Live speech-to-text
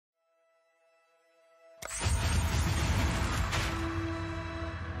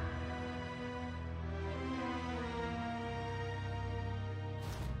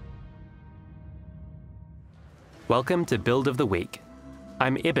Welcome to Build of the Week.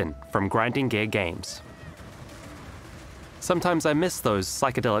 I'm Eben from Grinding Gear Games. Sometimes I miss those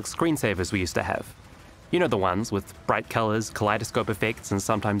psychedelic screensavers we used to have. You know, the ones with bright colors, kaleidoscope effects, and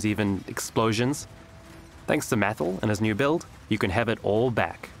sometimes even explosions. Thanks to Mathil and his new build, you can have it all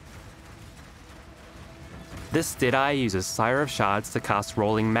back. This Deadeye uses Sire of Shards to cast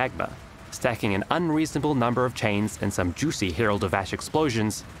Rolling Magma, stacking an unreasonable number of chains and some juicy Herald of Ash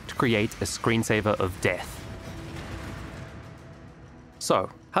explosions to create a screensaver of death.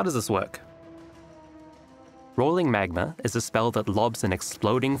 So, how does this work? Rolling Magma is a spell that lobs an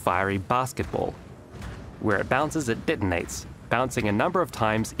exploding fiery basketball. Where it bounces, it detonates, bouncing a number of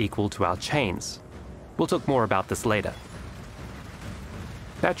times equal to our chains. We'll talk more about this later.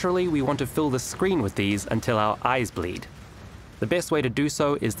 Naturally, we want to fill the screen with these until our eyes bleed. The best way to do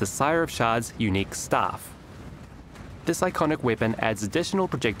so is the Sire of Shards' unique staff. This iconic weapon adds additional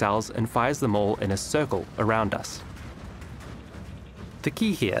projectiles and fires them all in a circle around us. The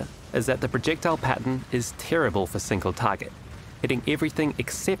key here is that the projectile pattern is terrible for single target, hitting everything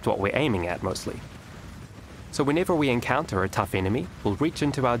except what we're aiming at mostly. So whenever we encounter a tough enemy, we'll reach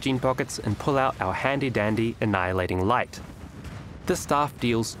into our gene pockets and pull out our handy-dandy Annihilating Light. This staff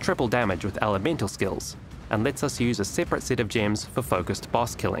deals triple damage with elemental skills, and lets us use a separate set of gems for focused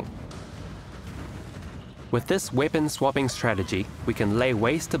boss killing. With this weapon-swapping strategy, we can lay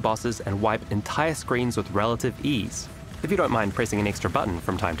waste to bosses and wipe entire screens with relative ease, if you don't mind pressing an extra button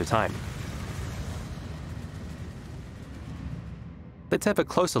from time to time. Let's have a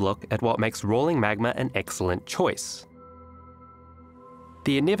closer look at what makes Rolling Magma an excellent choice.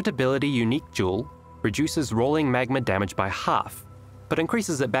 The Inevitability unique jewel reduces Rolling Magma damage by half, but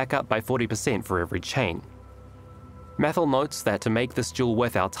increases it back up by 40% for every chain. Mathil notes that to make this jewel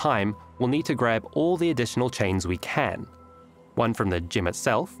worth our time, we'll need to grab all the additional chains we can. One from the gem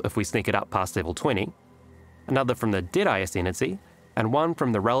itself, if we sneak it up past level 20, another from the Deadeye Ascendancy, and one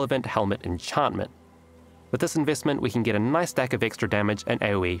from the relevant helmet enchantment. With this investment, we can get a nice stack of extra damage and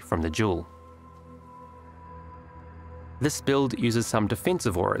AoE from the jewel. This build uses some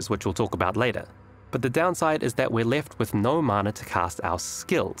defensive auras, which we'll talk about later, but the downside is that we're left with no mana to cast our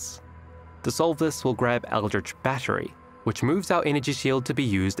skills. To solve this, we'll grab Eldritch Battery, which moves our energy shield to be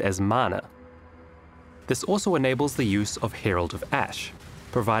used as mana. This also enables the use of Herald of Ash,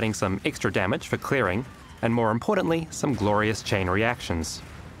 providing some extra damage for clearing, and more importantly, some glorious chain reactions.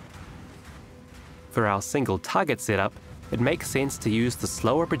 For our single target setup, it makes sense to use the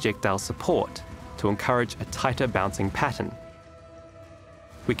slower projectile support to encourage a tighter bouncing pattern.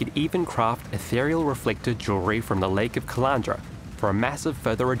 We could even craft ethereal reflector jewelry from the Lake of Kalandra for a massive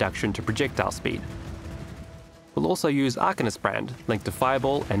further reduction to projectile speed. We'll also use Arcanist Brand, linked to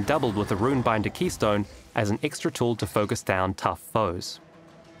Fireball and doubled with a Runebinder Keystone as an extra tool to focus down tough foes.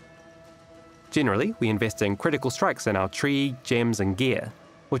 Generally, we invest in critical strikes in our tree, gems, and gear,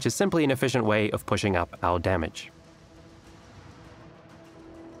 which is simply an efficient way of pushing up our damage.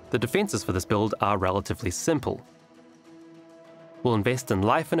 The defenses for this build are relatively simple. We'll invest in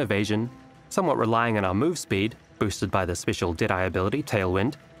life and evasion, somewhat relying on our move speed, boosted by the special Deadeye ability,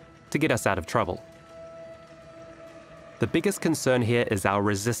 Tailwind, to get us out of trouble. The biggest concern here is our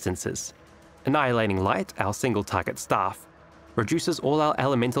resistances. Annihilating Light, our single target staff, reduces all our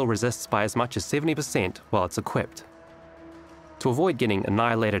elemental resists by as much as 70% while it's equipped. To avoid getting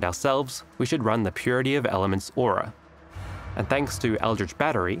annihilated ourselves, we should run the Purity of Elements aura. And thanks to Eldritch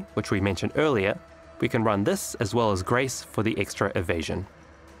Battery, which we mentioned earlier, we can run this as well as Grace for the extra evasion.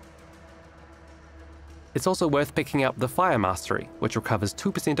 It's also worth picking up the Fire Mastery, which recovers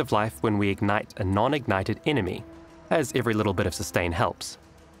 2% of life when we ignite a non-ignited enemy, as every little bit of sustain helps.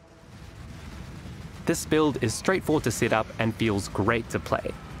 This build is straightforward to set up and feels great to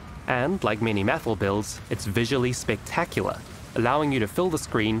play. And, like many Mathil builds, it's visually spectacular, allowing you to fill the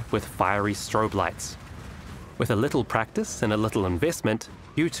screen with fiery strobe lights. With a little practice and a little investment,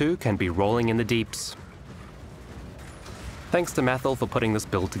 you too can be rolling in the deeps. Thanks to Mathil for putting this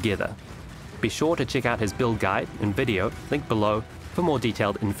build together. Be sure to check out his build guide and video, linked below, for more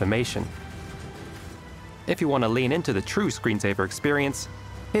detailed information. If you want to lean into the true screensaver experience,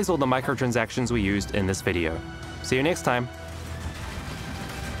 here's all the microtransactions we used in this video. See you next time!